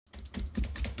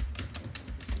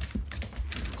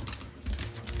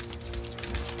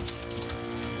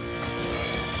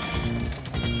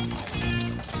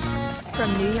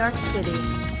from New York City.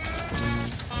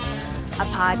 A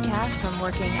podcast from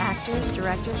working actors,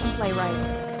 directors, and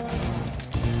playwrights.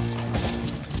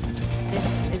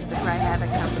 This is the Cry Havoc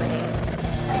Company.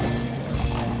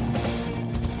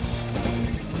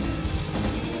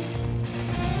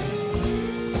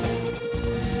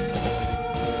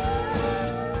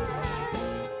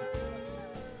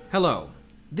 Hello,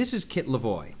 this is Kit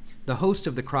Lavoie, the host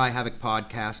of the Cry Havoc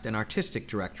podcast and artistic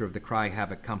director of the Cry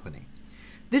Havoc Company.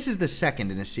 This is the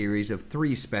second in a series of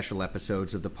 3 special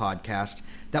episodes of the podcast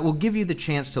that will give you the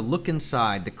chance to look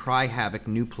inside the Cry Havoc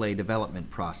new play development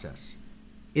process.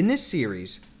 In this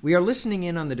series, we are listening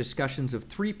in on the discussions of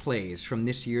 3 plays from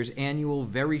this year's annual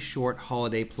Very Short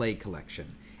Holiday Play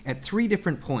Collection at 3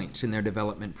 different points in their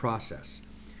development process.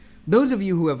 Those of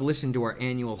you who have listened to our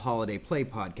annual Holiday Play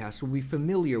podcast will be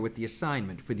familiar with the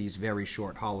assignment for these very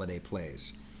short holiday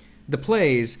plays. The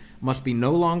plays must be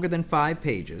no longer than 5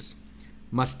 pages,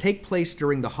 must take place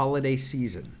during the holiday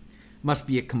season, must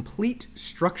be a complete,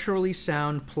 structurally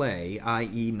sound play,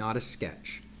 i.e. not a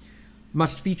sketch,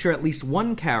 must feature at least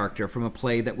one character from a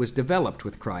play that was developed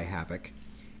with Cry Havoc,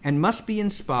 and must be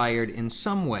inspired in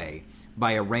some way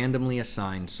by a randomly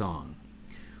assigned song.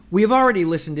 We have already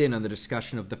listened in on the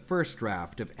discussion of the first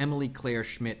draft of Emily Claire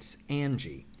Schmidt's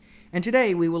Angie, and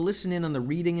today we will listen in on the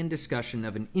reading and discussion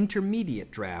of an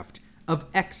intermediate draft of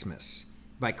Xmas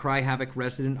by Cry Havoc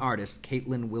resident artist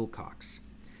Caitlin Wilcox.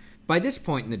 By this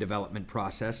point in the development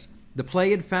process, the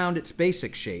play had found its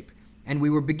basic shape, and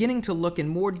we were beginning to look in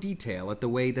more detail at the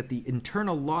way that the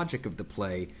internal logic of the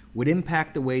play would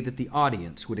impact the way that the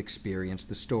audience would experience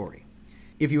the story.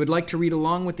 If you would like to read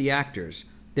along with the actors,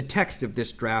 the text of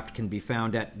this draft can be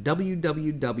found at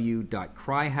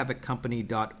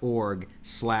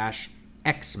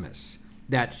www.cryhavocccompany.org/Xmas.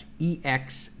 That's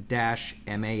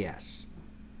EX-MAS.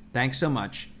 Thanks so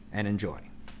much, and enjoy.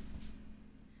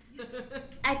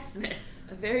 Xmas,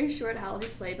 a very short holiday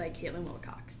play by Caitlin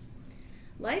Wilcox.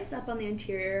 Lights up on the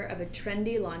interior of a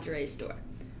trendy lingerie store.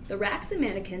 The racks and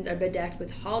mannequins are bedecked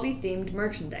with holiday-themed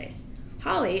merchandise.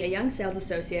 Holly, a young sales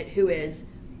associate who is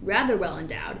rather well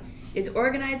endowed, is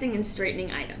organizing and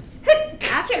straightening items.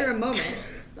 After a moment,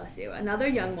 another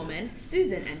young woman,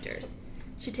 Susan, enters.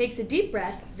 She takes a deep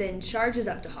breath, then charges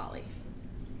up to Holly.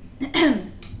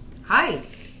 Hi.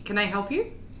 Can I help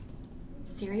you?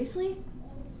 Seriously?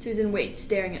 Susan waits,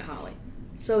 staring at Holly.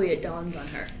 Slowly it dawns on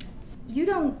her. You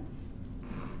don't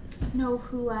know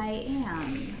who I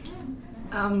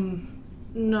am.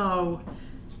 No.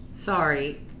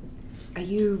 Sorry. Are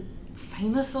you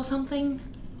famous or something?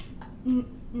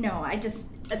 No, I just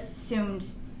assumed...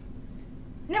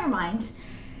 Never mind.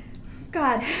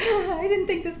 God, I didn't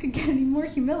think this could get any more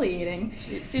humiliating.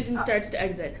 Susan starts to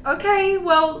exit. Okay,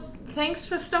 well, thanks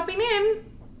for stopping in.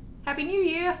 Happy New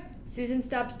Year. Susan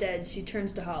stops dead. She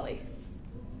turns to Holly.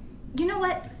 You know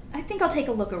what? I think I'll take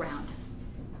a look around.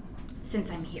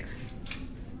 Since I'm here.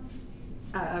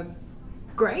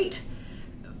 Great.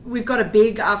 We've got a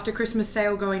big after-Christmas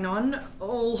sale going on.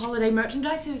 All holiday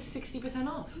merchandise is 60%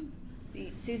 off.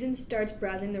 Susan starts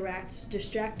browsing the racks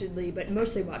distractedly, but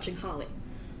mostly watching Holly.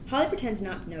 Holly pretends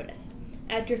not to notice.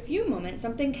 After a few moments,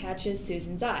 something catches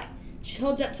Susan's eye. She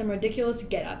holds up some ridiculous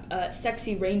getup, a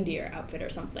sexy reindeer outfit or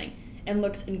something, and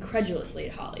looks incredulously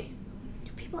at Holly.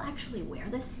 Do people actually wear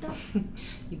this stuff?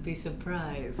 You'd be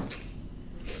surprised.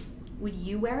 Would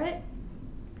you wear it?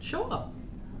 Sure.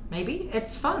 Maybe.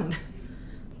 It's fun.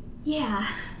 Yeah,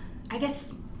 I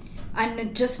guess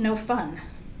I'm just no fun.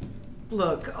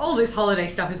 Look, all this holiday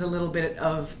stuff is a little bit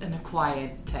of an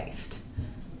acquired taste.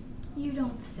 You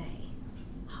don't say,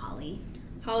 Holly.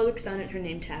 Holly looks down at her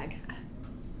name tag.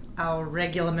 Our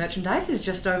regular merchandise is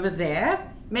just over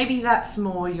there. Maybe that's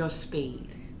more your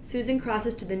speed. Susan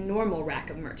crosses to the normal rack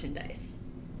of merchandise.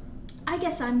 I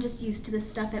guess I'm just used to the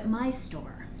stuff at my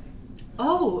store.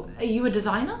 Oh, are you a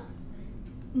designer?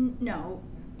 No,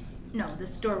 the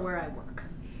store where I work.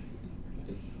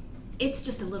 It's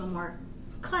just a little more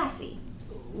classy.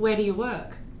 Where do you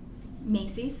work?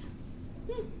 Macy's.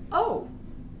 Oh.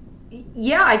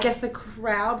 Yeah, I guess the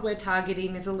crowd we're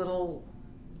targeting is a little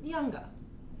younger.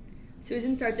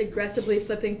 Susan starts aggressively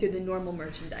flipping through the normal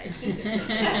merchandise.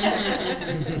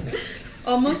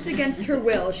 Almost against her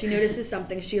will, she notices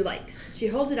something she likes. She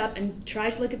holds it up and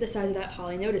tries to look at the size without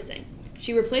Holly noticing.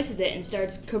 She replaces it and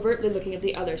starts covertly looking at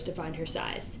the others to find her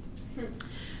size.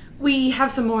 We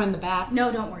have some more in the back.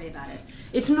 No, don't worry about it.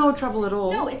 It's no trouble at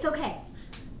all. No, it's okay.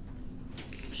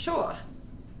 Sure.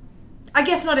 I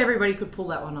guess not everybody could pull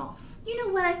that one off. You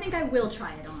know what? I think I will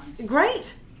try it on.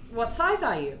 Great. What size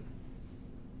are you?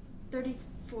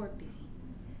 34B.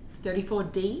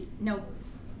 34D? No,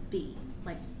 B.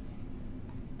 Like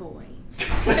boy.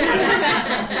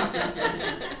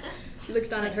 She looks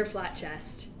down at her flat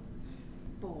chest.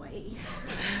 Boy.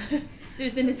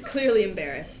 Susan is clearly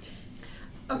embarrassed.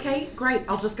 Okay, great.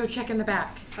 I'll just go check in the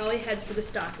back. Holly heads for the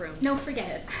stockroom. No, forget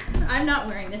it. I'm not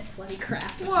wearing this slutty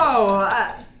crap.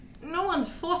 Whoa, no one's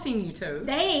forcing you to.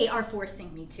 They are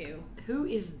forcing me to. Who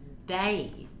is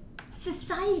they?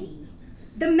 Society.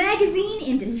 The magazine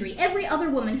industry. Every other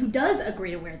woman who does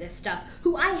agree to wear this stuff,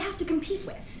 who I have to compete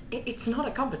with. It's not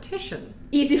a competition.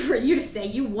 Easy for you to say.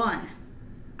 You won.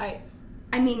 I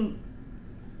mean,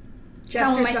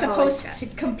 how am I supposed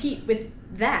to compete with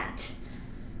that?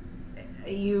 Are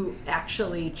you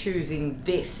actually choosing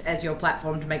this as your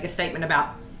platform to make a statement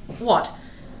about what?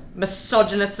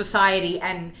 Misogynist society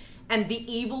and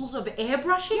the evils of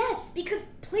airbrushing? Yes, because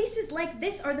places like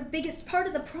this are the biggest part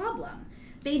of the problem.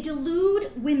 They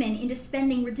delude women into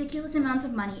spending ridiculous amounts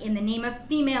of money in the name of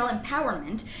female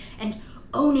empowerment and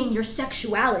owning your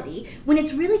sexuality when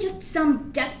it's really just some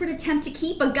desperate attempt to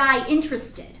keep a guy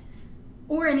interested.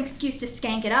 Or an excuse to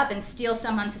skank it up and steal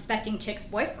some unsuspecting chick's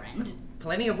boyfriend.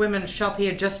 Plenty of women shop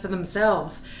here just for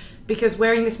themselves because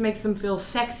wearing this makes them feel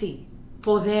sexy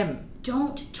for them.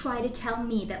 Don't try to tell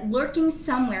me that lurking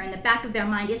somewhere in the back of their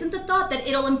mind isn't the thought that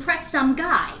it'll impress some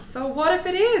guy. So what if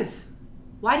it is?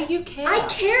 Why do you care? I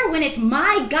care when it's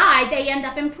my guy they end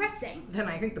up impressing. Then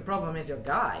I think the problem is your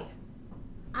guy.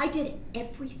 I did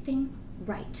everything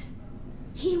right.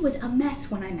 He was a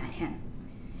mess when I met him.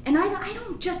 And I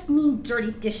don't just mean dirty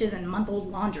dishes and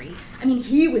month-old laundry. I mean,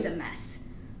 he was a mess.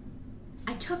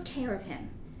 I took care of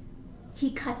him.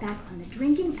 He cut back on the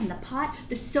drinking and the pot.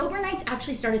 The sober nights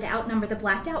actually started to outnumber the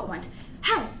blacked out ones.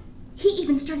 Hell, he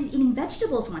even started eating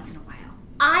vegetables once in a while.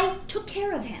 I took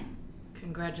care of him.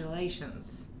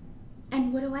 Congratulations.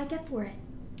 And what do I get for it?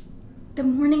 The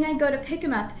morning I go to pick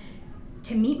him up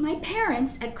to meet my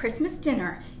parents at Christmas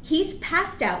dinner, he's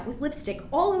passed out with lipstick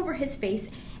all over his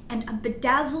face and a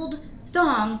bedazzled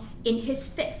thong in his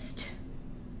fist.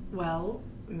 Well,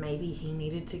 maybe he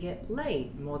needed to get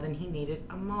laid more than he needed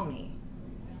a mommy.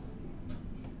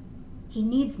 He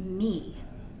needs me.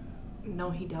 No,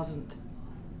 he doesn't.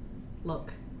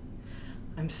 Look,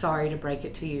 I'm sorry to break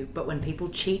it to you, but when people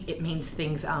cheat, it means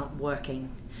things aren't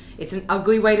working. It's an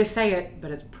ugly way to say it,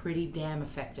 but it's pretty damn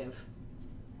effective.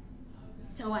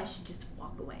 So I should just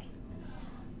walk away.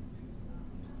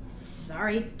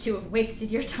 Sorry to have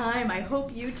wasted your time. I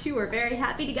hope you two are very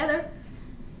happy together.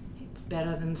 It's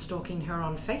better than stalking her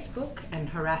on Facebook and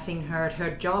harassing her at her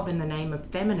job in the name of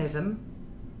feminism.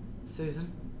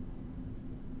 Susan?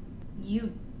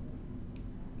 You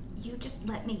just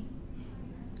let me...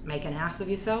 Make an ass of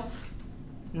yourself?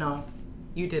 No,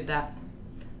 you did that.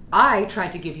 I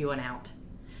tried to give you an out.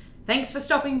 Thanks for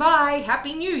stopping by.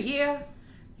 Happy New Year.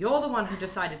 You're the one who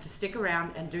decided to stick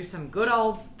around and do some good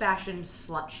old-fashioned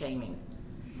slut-shaming.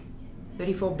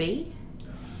 34B?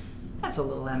 That's a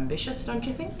little ambitious, don't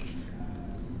you think?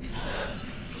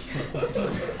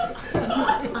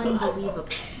 Unbelievable.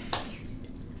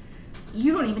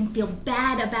 You don't even feel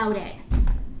bad about it.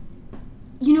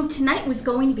 You know, tonight was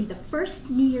going to be the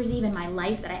first New Year's Eve in my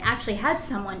life that I actually had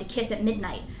someone to kiss at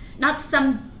midnight. Not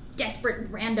some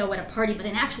desperate rando at a party, but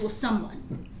an actual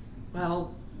someone.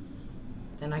 Well,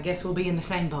 then I guess we'll be in the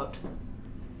same boat.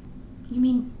 You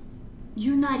mean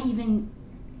you're not even...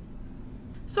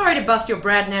 Sorry to bust your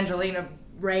Brad and Angelina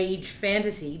rage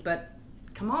fantasy, but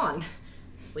come on.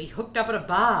 We hooked up at a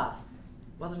bar.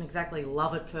 Wasn't exactly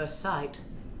love at first sight.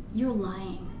 You're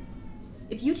lying.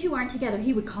 If you two aren't together,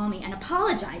 he would call me and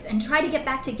apologize and try to get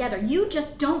back together. You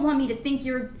just don't want me to think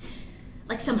you're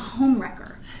like some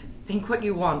homewrecker. Think what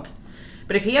you want.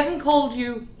 But if he hasn't called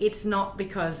you, it's not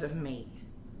because of me.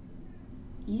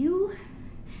 You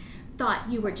thought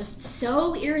you were just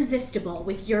so irresistible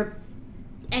with your...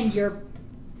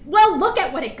 Well, look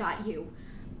at what it got you.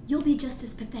 You'll be just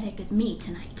as pathetic as me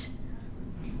tonight.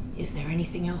 Is there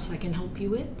anything else I can help you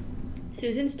with?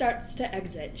 Susan starts to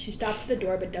exit. She stops at the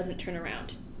door but doesn't turn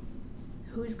around.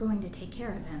 Who's going to take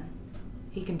care of him?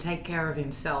 He can take care of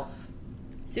himself.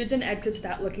 Susan exits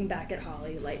without looking back at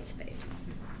Holly. Lights fade.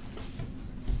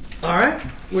 All right,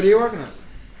 what are you working on?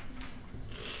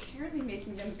 Apparently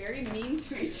making them very mean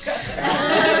to each other.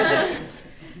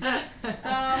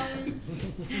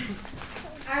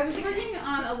 I was working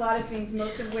on a lot of things,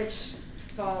 most of which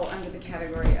fall under the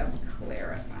category of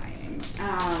clarifying.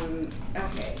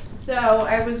 Okay, so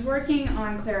I was working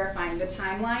on clarifying the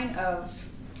timeline of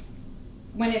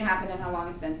when it happened and how long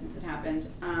it's been since it happened.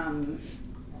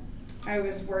 I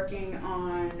was working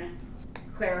on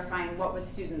clarifying what was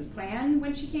Susan's plan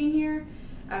when she came here.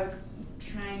 I was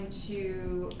trying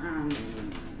to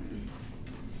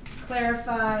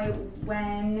clarify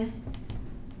when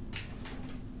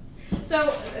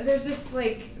So there's this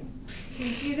like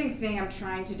confusing thing I'm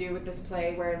trying to do with this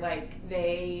play where like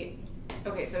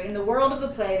so in the world of the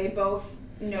play they both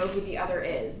know who the other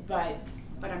is, but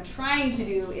what I'm trying to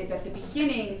do is at the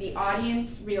beginning the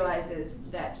audience realizes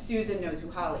that Susan knows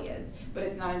who Holly is, but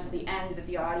it's not until the end that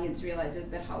the audience realizes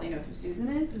that Holly knows who Susan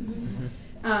is.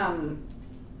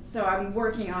 So I'm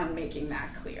working on making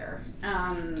that clear.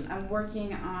 I'm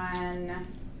working on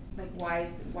like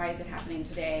why is it happening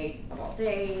today of all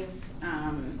days,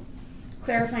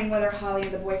 clarifying whether Holly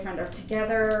and the boyfriend are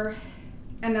together,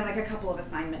 and then like a couple of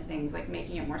assignment things like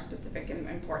making it more specific and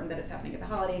important that it's happening at the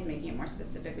holidays, making it more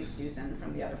specifically Susan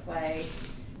from the other play,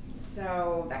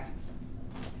 so that kind of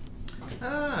stuff.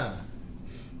 Ah,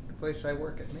 the place I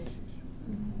work at, Macy's.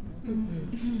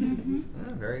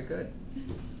 Very good.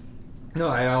 No,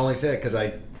 I only said it because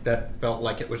that felt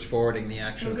like it was forwarding the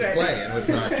action of the Okay. play and was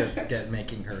not just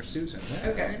making her Susan. Yeah,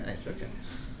 Okay. Very nice. Okay.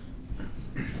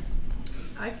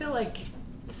 I feel like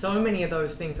so many of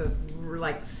those things are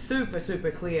like super, super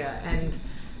clear, and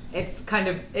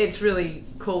it's really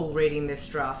cool reading this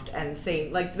draft and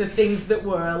seeing like the things that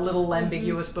were a little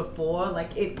ambiguous before,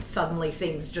 like it suddenly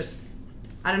seems just,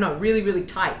 I don't know, really, really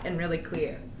tight and really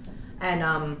clear.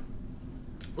 And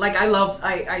like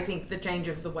I think the change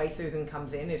of the way Susan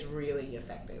comes in is really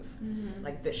effective.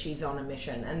 Like that she's on a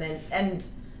mission, and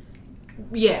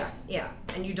yeah,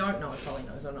 and you don't know if Holly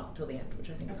knows or not till the end, which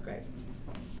I think is great.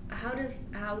 How does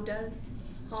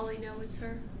Holly know it's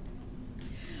her?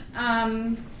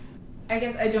 I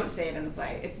guess I don't say it in the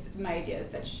play. It's my idea is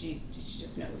that she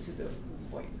just knows who the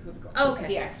girl, Okay. who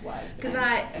the ex was. Because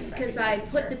I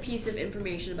put the piece of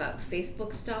information about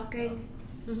Facebook stalking,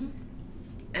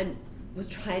 and was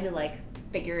trying to like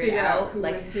figure out who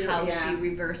like was who, how yeah. she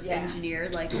reverse Yeah.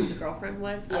 engineered like who the girlfriend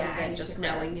was, Yeah, other I than need just to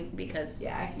clarify. knowing it because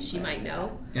Yeah, I can she might clarify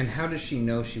know. And how does she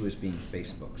know she was being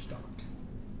Facebook stalked?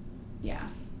 Yeah.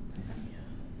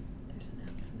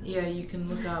 Yeah, you can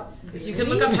look up. You can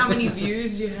look up how many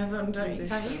views you have on. Don't you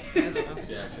have it? I don't know.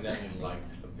 She accidentally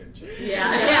liked a picture.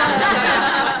 Yeah.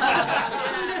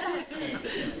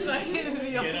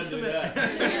 Can't undo that.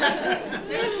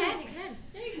 So you can.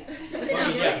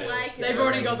 Well, yeah, Like They've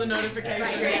already got the notification.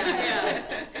 Right. Yeah.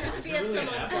 Is be there at really some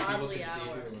an app where people ungodly can see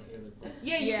hour. who in the book?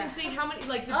 Yeah, you Yeah. can see how many,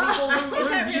 like the people who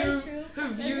really true? who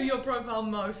view your profile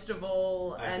most of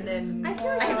all, and then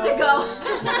I have to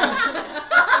go.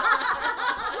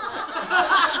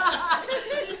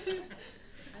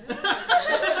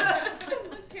 The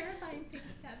most terrifying thing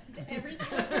just happened to every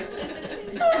single person in this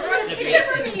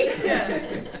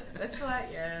yeah, that's right.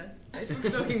 Yeah, Facebook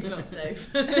stalking's not safe.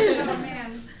 Oh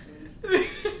man.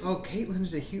 Oh, Caitlin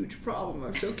is a huge problem.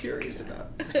 I'm so curious about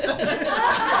it. The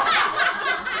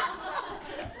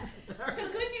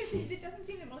good news is it doesn't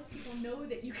seem that most people know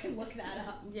that you can look that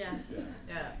up. Yeah.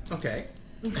 Yeah. Okay.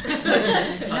 Now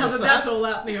that that's all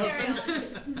out in the Carry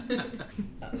open.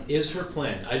 Is her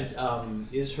plan?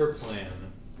 Is her plan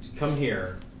to come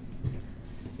here?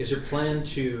 Is her plan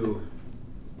to?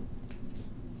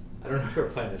 I don't know what her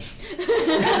plan is.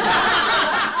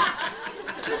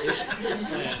 Is her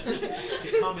plan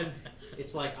to come and?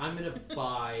 It's like I'm gonna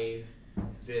buy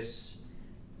this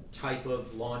type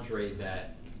of lingerie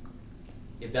that,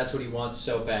 if that's what he wants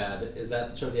so bad, is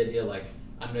that sort of the idea? Like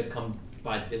I'm gonna come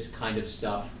buy this kind of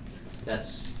stuff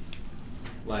that's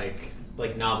like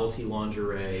novelty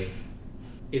lingerie.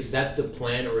 Is that the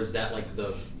plan, or is that like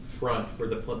the front for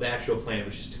the actual plan,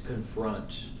 which is to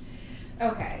confront?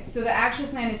 Okay, so the actual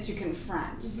plan is to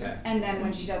confront, Okay. and then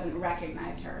when she doesn't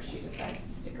recognize her, she decides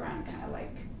to stick around, kind of like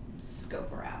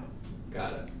scope her out.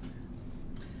 Got it.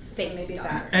 Face maybe stalker.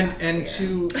 that's And not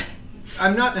clear.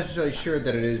 I'm not necessarily sure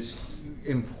that it is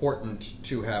important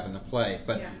to have in the play,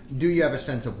 but Yeah. do you have a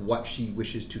sense of what she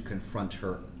wishes to confront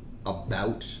her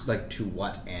about? Like, to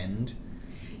what end?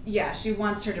 Yeah, she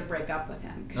wants her to break up with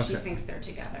him because she Okay. thinks they're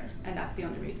together, and that's the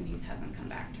only reason he hasn't come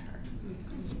back to her.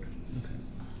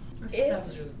 That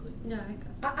was really good. No,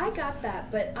 I got that,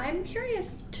 but I'm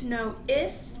curious to know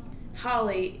if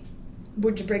Holly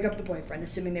were to break up the boyfriend,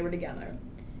 assuming they were together,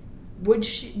 would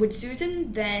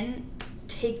Susan then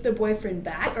take the boyfriend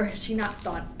back, or has she not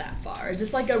thought that far? Is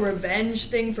this like a revenge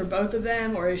thing for both of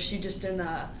them, or is she just in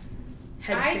the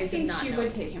headspace I of think not she knowing?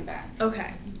 would take him back.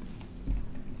 Okay.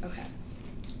 Okay.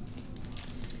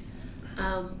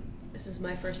 This is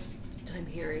my first time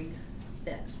hearing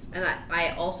this, and I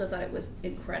also thought it was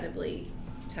incredibly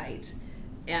tight,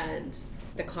 and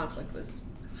the conflict was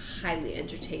highly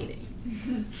entertaining.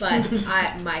 But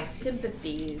my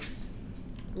sympathies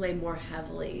lay more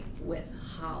heavily with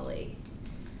Holly.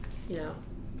 You know,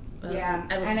 I Yeah,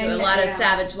 listened and to I a know- lot of yeah.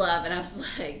 Savage Love, and I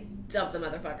was like, dump the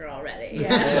motherfucker already.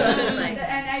 Yeah. Like,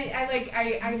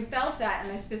 and I felt that,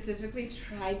 and I specifically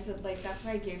tried to, like, that's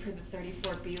why I gave her the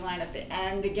 34 line at the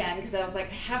end again, because I was like,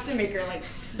 I have to make her, like,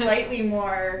 slightly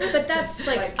more. but that's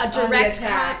like a on the direct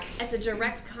attack. it's a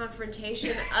direct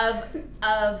confrontation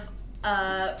of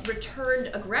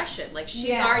returned aggression. Like, she's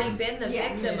Yeah. already been the Yeah.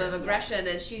 victim Yeah. of aggression,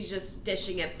 and she's just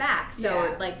dishing it back. So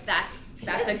Yeah. like that's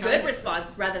just a good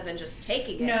response rather than just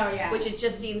taking it. No, yeah. Which it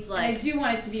just seems And I like do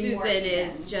want it to be Susan more even.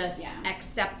 is just Yeah.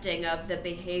 accepting of the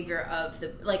behavior of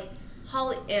the, like,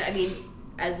 Holly. I mean,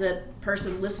 as a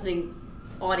person listening,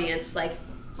 audience, like,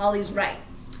 Holly's right.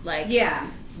 Like, Yeah.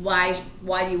 why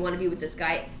do you want to be with this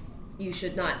guy? You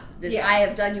should not. Yeah. I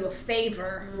have done you a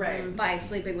favor Right. by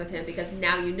sleeping with him, because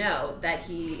now you know that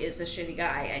he is a shitty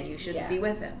guy and you shouldn't Yeah. be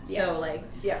with him. Yeah. So, like,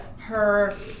 Yeah.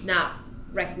 her not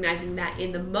recognizing that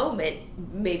in the moment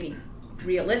may be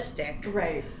realistic,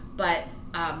 Right. but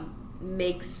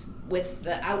makes, with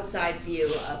the outside view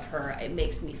of her, it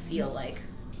makes me feel like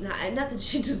not that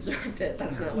she deserved it.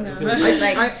 That's not what it was. But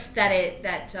like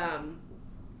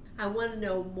I want to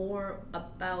know more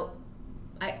about.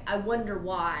 I wonder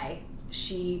why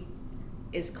she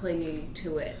is clinging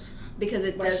to it, because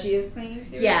it What does. she is clinging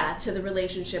to? Yeah, to the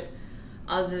relationship,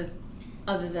 other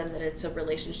than that it's a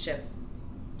relationship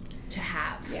to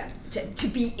have. Yeah. To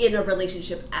be in a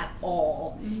relationship at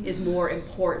all is more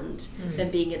important than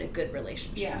being in a good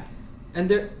relationship. Yeah.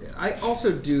 And I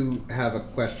also do have a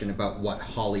question about what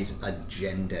Holly's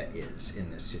agenda is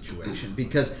in this situation,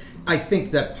 because I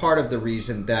think that part of the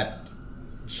reason that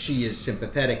she is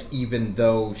sympathetic, even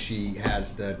though she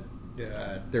has the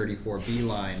 34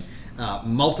 line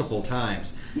multiple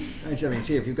times. I mean,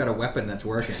 see, if you've got a weapon that's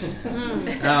working.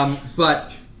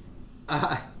 But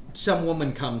some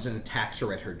woman comes and attacks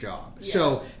her at her job. Yeah.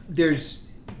 So there's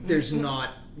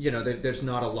not, there's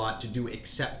not a lot to do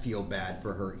except feel bad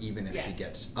for her, even if she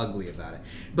gets ugly about it.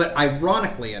 But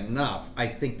ironically enough, I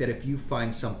think that if you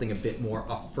find something a bit more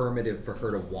affirmative for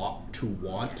her to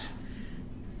want,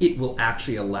 it will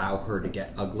actually allow her to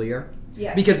get uglier.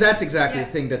 Yeah. Because that's exactly the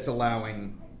thing that's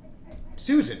allowing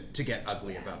Susan to get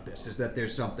ugly about this, is that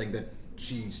there's something that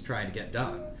she's trying to get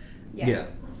done. Yeah.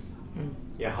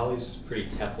 Yeah, Holly's pretty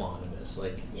Teflon in this.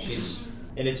 Like, she's,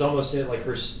 and it's almost like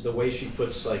the way she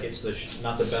puts, like, it's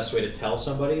not the best way to tell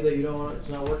somebody that you don't want, it's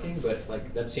not working, but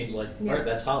like that seems like, all right,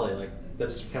 that's Holly. Like,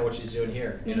 that's kind of what she's doing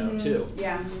here, too.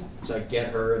 Yeah. So I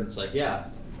get her, and it's like, yeah,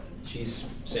 she's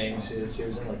saying to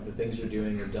Susan, like, the things you're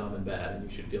doing are dumb and bad, and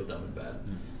you should feel dumb and bad.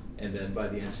 And then by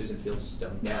the end, Susan feels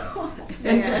dumb and bad.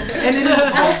 And it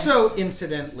is also,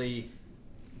 incidentally,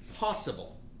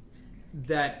 possible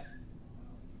that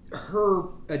her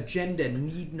agenda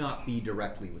need not be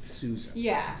directly with Susan.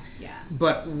 Yeah. Yeah.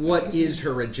 But what is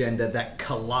her agenda that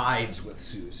collides with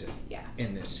Susan Yeah.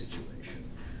 in this situation?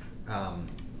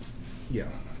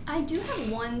 I do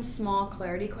have one small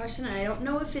clarity question, and I don't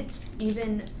know if it's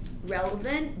even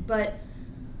relevant, but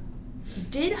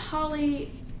did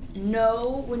Holly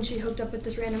know when she hooked up with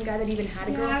this random guy that he even had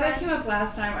a Yeah, girlfriend? that came up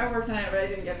last time. I worked on it, but I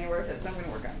didn't get anywhere with it, so I'm going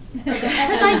to work on it.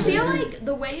 Because I feel like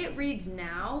the way it reads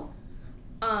now,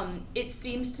 it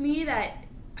seems to me that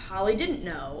Holly didn't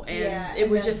know, and it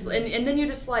was just, and then you're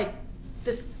just like,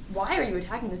 this. Why are you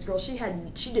attacking this girl? She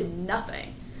did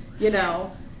nothing,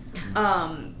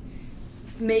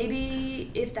 Maybe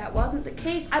if that wasn't the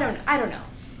case, I don't know.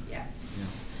 Yeah.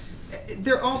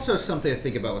 There also something to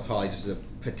think about with Holly, just as a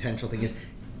potential thing, is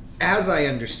as I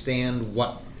understand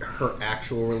what her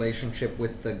actual relationship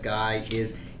with the guy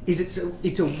is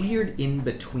it's a weird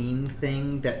in-between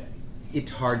thing that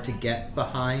it's hard to get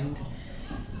behind.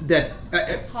 That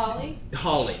Holly,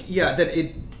 yeah,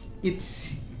 that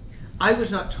it's. I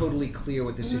was not totally clear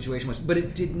what the situation was, but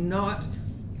it did not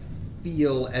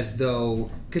feel as though,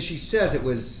 because she says it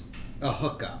was a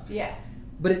hookup. Yeah.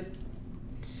 But it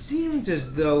seems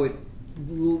as though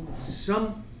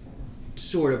some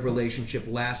sort of relationship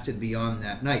lasted beyond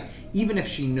that night, even if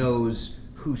she knows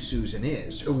who Susan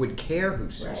is or would care who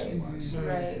Susan was.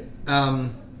 Right.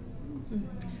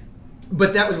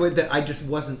 But that was what that I just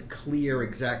wasn't clear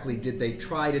exactly. Did they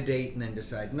try to date and then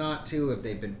decide not to? Have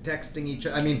they been texting each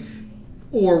other? I mean,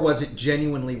 or was it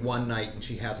genuinely one night and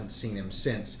she hasn't seen him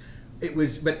since? It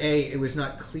was, but A, it was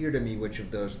not clear to me which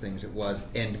of those things it was,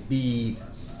 and B,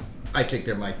 I think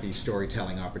there might be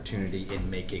storytelling opportunity in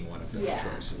making one of those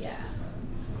choices. Yeah.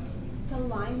 The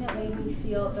line that made me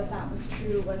feel that was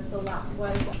true was who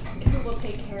will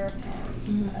take care of him.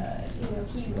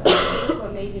 He was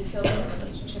what made me feel that the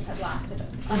relationship had lasted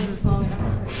long enough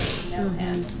for her to know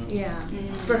him. Yeah.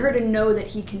 For her to know that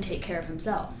he can take care of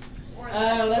himself.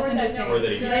 Oh, that's or that interesting. no- Or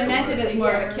that he So gets they meant it as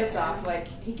more of a Yeah. kiss off, like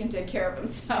he can take care of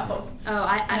himself. Oh,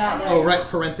 Not Oh, like- right,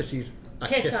 parentheses, a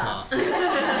kiss off.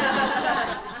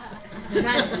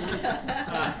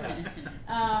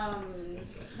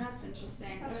 That's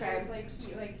interesting. That's Okay. okay. Like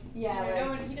he like Yeah, you know, like- no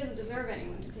one, he doesn't deserve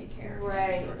anyone to take care of him.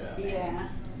 Right. Sort of. Yeah.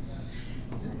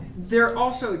 There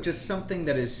also just something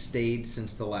that has stayed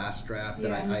since the last draft that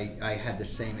Yeah. I had the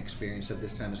same experience of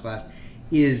this time as last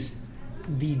is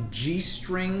the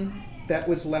G-string that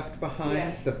was left behind,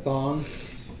 Yes. the thong,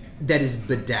 that is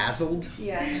bedazzled.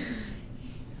 Yes.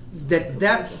 That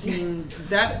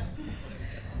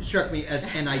struck me as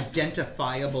an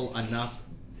identifiable enough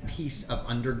piece of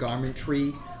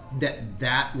undergarmentry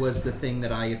that was the thing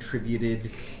that I attributed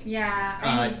Yeah.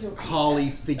 I need to Holly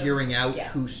figuring out Yeah.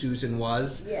 who Susan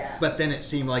was. Yeah. But then it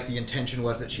seemed like the intention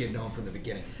was that she had known from the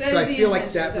beginning. That so is I the feel like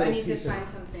intention, that so I little need to piece of- find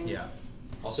something. Yeah.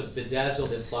 Also,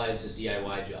 bedazzled implies a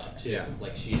DIY job too. Yeah.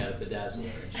 Like she had a bedazzler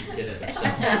and she did it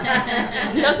herself.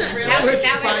 Doesn't really. That was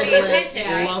By the way, intention,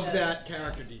 right? Love that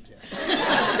character detail.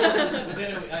 But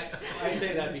then I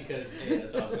say that because hey,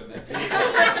 that's awesome.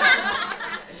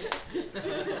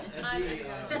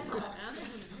 That's all.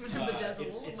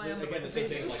 It's again the same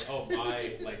thing. Like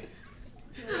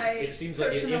Right. it seems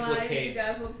like it Personalized implicates.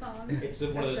 bedazzled thong. It's one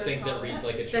of those That's things that so reads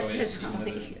like a That choice. says even though,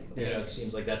 Holly. you know, it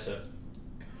seems like that's a.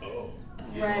 Oh.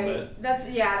 Right.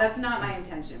 That's not my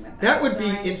intention with that. That would So be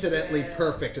I need incidentally to-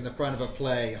 perfect in the front of a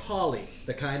play. Holly,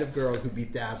 the kind of girl who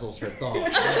bedazzles her thong.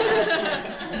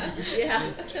 Yeah.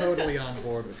 Totally on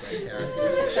board with that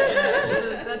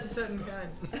character. That's a certain kind.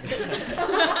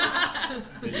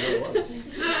 Didn't know it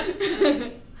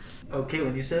was. Okay,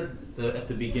 when you said at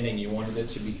the beginning you wanted it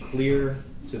to be clear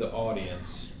to the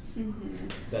audience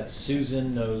that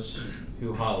Susan knows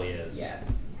who Holly is,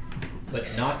 Yes. but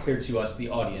not clear to us, the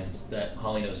audience, that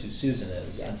Holly knows who Susan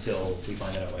is Yes. until we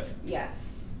find that out later.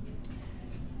 Yes.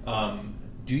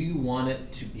 Do you want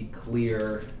it to be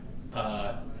clear?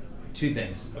 Two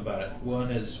things about it.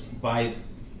 One is by,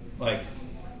 like,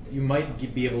 you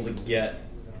might be able to get,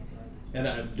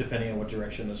 and depending on what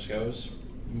direction this goes,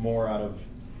 more out of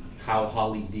how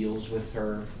Holly deals with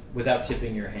her without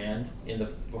tipping your hand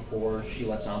before she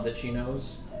lets on that she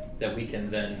knows, that we can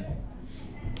then,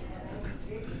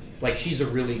 like, she's a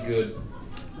really good,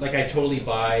 like, I totally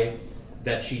buy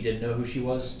that she did know who she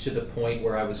was to the point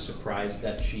where I was surprised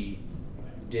that she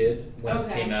did when it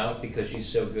Okay. came out, because she's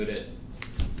so good at,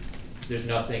 there's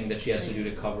nothing that she has to do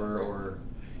to cover or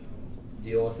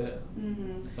deal with it.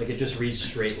 Like, it just reads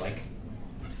straight, like,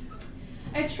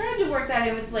 I tried to work that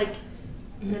in with like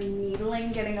the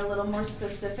needling, getting a little more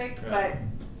specific, but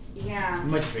yeah,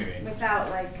 much maybe. without.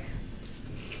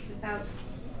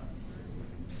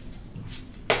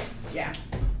 Yeah.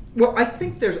 Well, I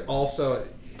think there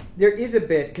is a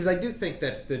bit, because I do think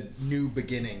that the new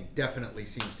beginning definitely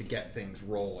seems to get things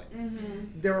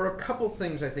rolling. There are a couple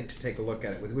things I think to take a look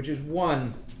at it with, which is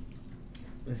one,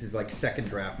 this is like second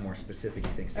draft, more specific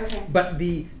things. Okay. But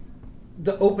the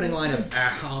opening line of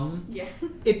ahem, Yeah.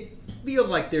 it feels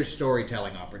like there's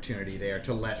storytelling opportunity there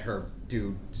to let her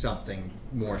do something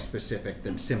more specific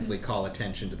than simply call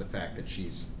attention to the fact that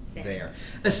she's there.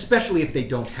 Especially if they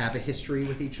don't have a history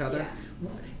with each other. Yeah.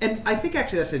 And I think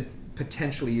actually that's a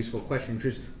potentially useful question, which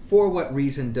is, for what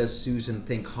reason does Susan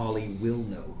think Holly will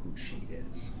know who she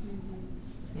is?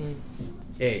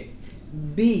 A.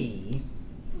 B.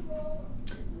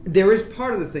 There is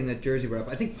part of the thing that Jersey brought up.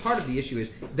 I think part of the issue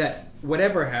is that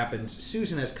whatever happens,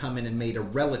 Susan has come in and made a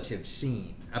relative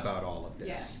scene about all of this.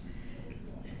 Yes.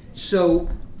 So,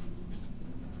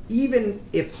 even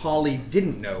if Holly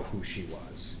didn't know who she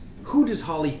was, who does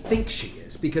Holly think she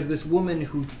is? Because this woman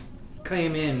who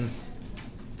came in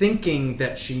thinking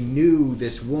that she knew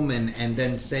this woman and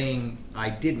then saying, I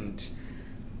didn't,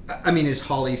 I mean, is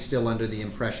Holly still under the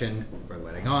impression, or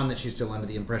letting on that she's still under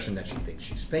the impression that she thinks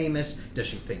she's famous? Does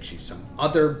she think she's some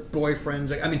other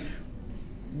boyfriend? I mean,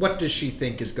 what does she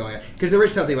think is going on? Because there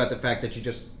is something about the fact that she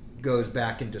just goes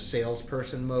back into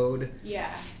salesperson mode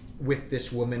Yeah. with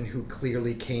this woman who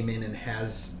clearly came in and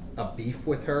has a beef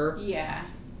with her. Yeah.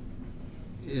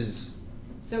 Is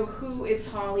So who is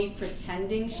Holly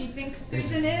pretending she thinks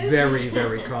Susan is? very,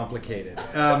 very complicated.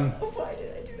 Why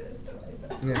did I do this to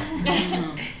myself?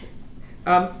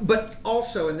 Yeah. But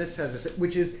also, and this has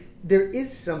which is, there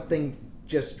is something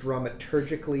just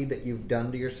dramaturgically that you've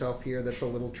done to yourself here that's a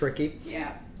little tricky,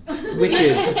 Yeah. which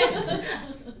is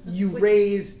you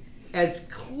raise as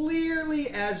clearly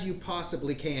as you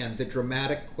possibly can the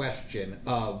dramatic question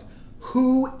of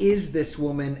who is this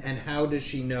woman and how does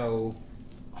she know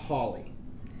Holly?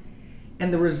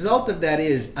 And the result of that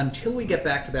is, until we get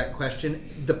back to that question,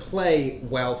 the play,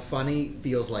 while funny,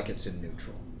 feels like it's in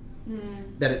neutral.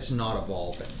 that it's not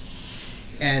evolving.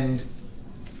 And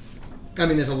I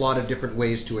mean, there's a lot of different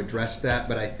ways to address that,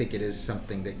 but I think it is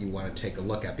something that you want to take a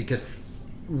look at, because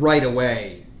right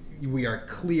away we are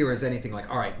clear as anything, like,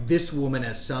 all right, this woman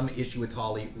has some issue with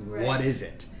Holly. Right. What is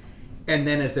it? And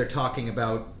then as they're talking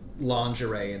about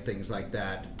lingerie and things like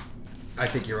that, I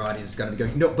think your audience is going to be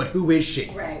going, no, but who is she?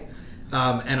 Right.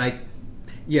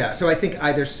 So I think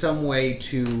either some way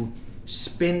to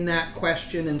spin that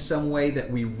question in some way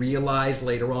that we realize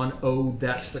later on, oh,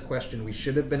 that's the question we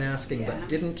should have been asking but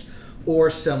didn't,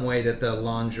 or some way that the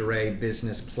lingerie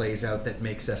business plays out that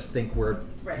makes us think we're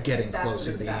getting That's what closer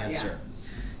to it's the about, answer.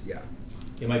 Yeah.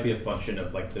 It might be a function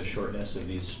of like the shortness of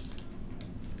these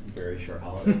very short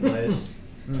holiday plays,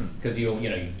 because you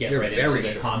get They're right very into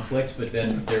the short. conflict, but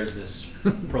then there's this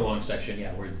prolonged section,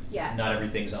 where Yeah. not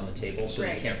everything's on the table, so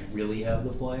Right. you can't really have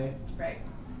the play. Right.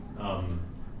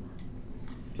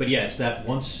 But yeah, it's that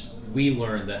once we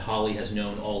learn that Holly has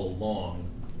known all along,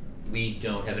 we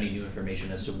don't have any new information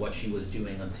as to what she was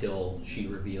doing until she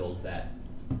revealed that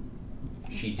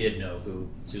she did know who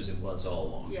Susan was all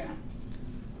along. Yeah.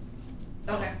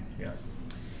 Okay. Yeah.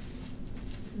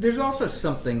 There's also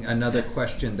another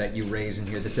question that you raise in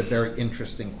here that's a very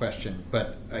interesting question,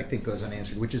 but I think goes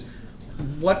unanswered, which is,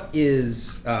 what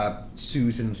is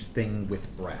Susan's thing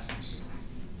with breasts?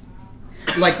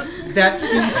 Like, that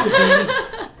seems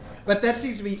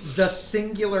to be the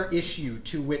singular issue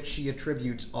to which she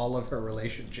attributes all of her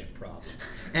relationship problems.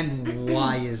 And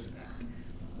why is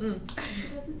that?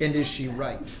 And is she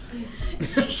right?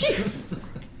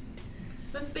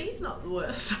 But B's not the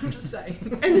worst, I'm just saying.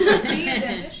 B's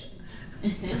ambitious.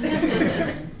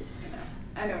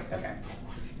 I know. Okay.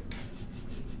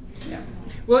 Yeah.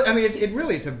 Well, I mean, it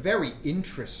really is a very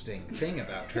interesting thing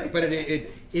about her, but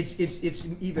it's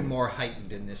even more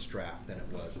heightened in this draft than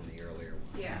it was in the earlier one.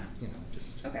 Yeah.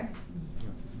 Just Okay.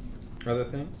 other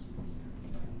things.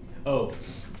 Oh,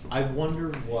 I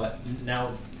wonder what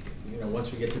now.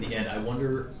 Once we get to the end, I'm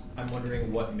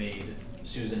wondering what made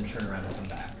Susan turn around and come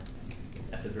back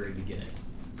at the very beginning.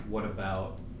 What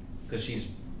about? Because she's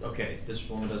okay. This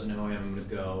woman doesn't know who I am. I'm going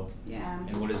to go. Yeah.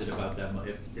 And what is it about them?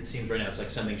 It seems right now it's like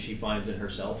something she finds in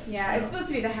herself. Yeah, it's supposed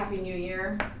to be the Happy New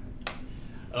Year.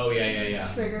 Oh yeah.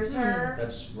 Triggers her.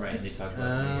 That's right. And they talked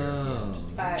about New Year at the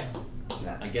end. But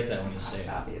that's I get that when you say it.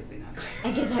 obviously not.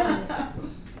 I get that when you say it.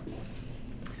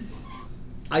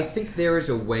 I think there is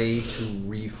a way to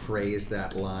rephrase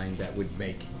that line that would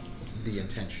make the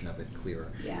intention of it clearer.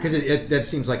 Yeah. Because that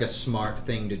seems like a smart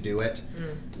thing to do it.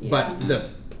 Yeah. But the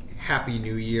Happy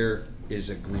New Year is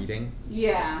a greeting.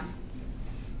 Yeah.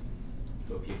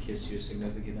 Hope you kiss your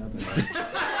significant other.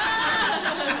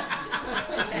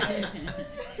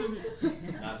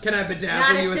 Can I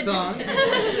bedazzle you with thong?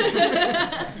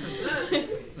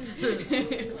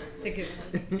 That's the good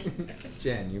one.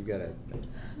 Jen, you've got it.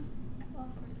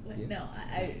 No,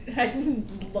 I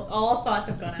all thoughts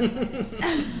have gone out.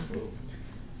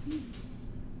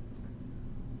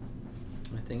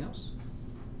 Anything else?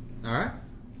 All right.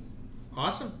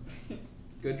 Awesome.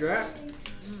 Good draft.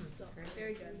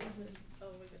 Very good.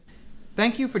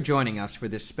 Thank you for joining us for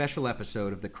this special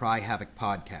episode of the Cry Havoc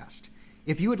podcast.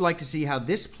 If you would like to see how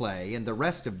this play and the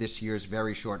rest of this year's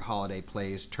very short holiday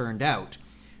plays turned out,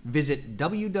 visit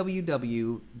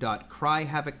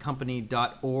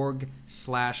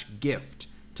www.cryhavoccompany.org/gift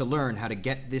to learn how to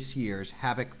get this year's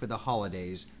Havoc for the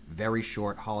Holidays very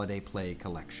short holiday play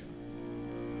collection.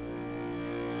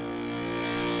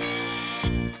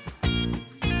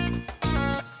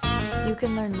 You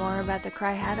can learn more about the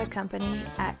Cry Havoc Company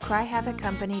at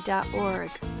cryhavoccompany.org.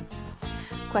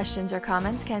 Questions or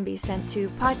comments can be sent to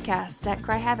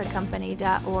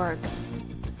podcasts@cryhavoccompany.org.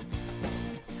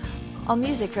 All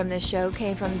music from this show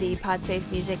came from the Podsafe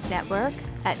Music Network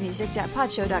at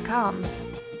music.podshow.com.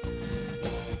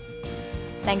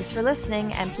 Thanks for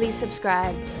listening, and please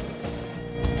subscribe.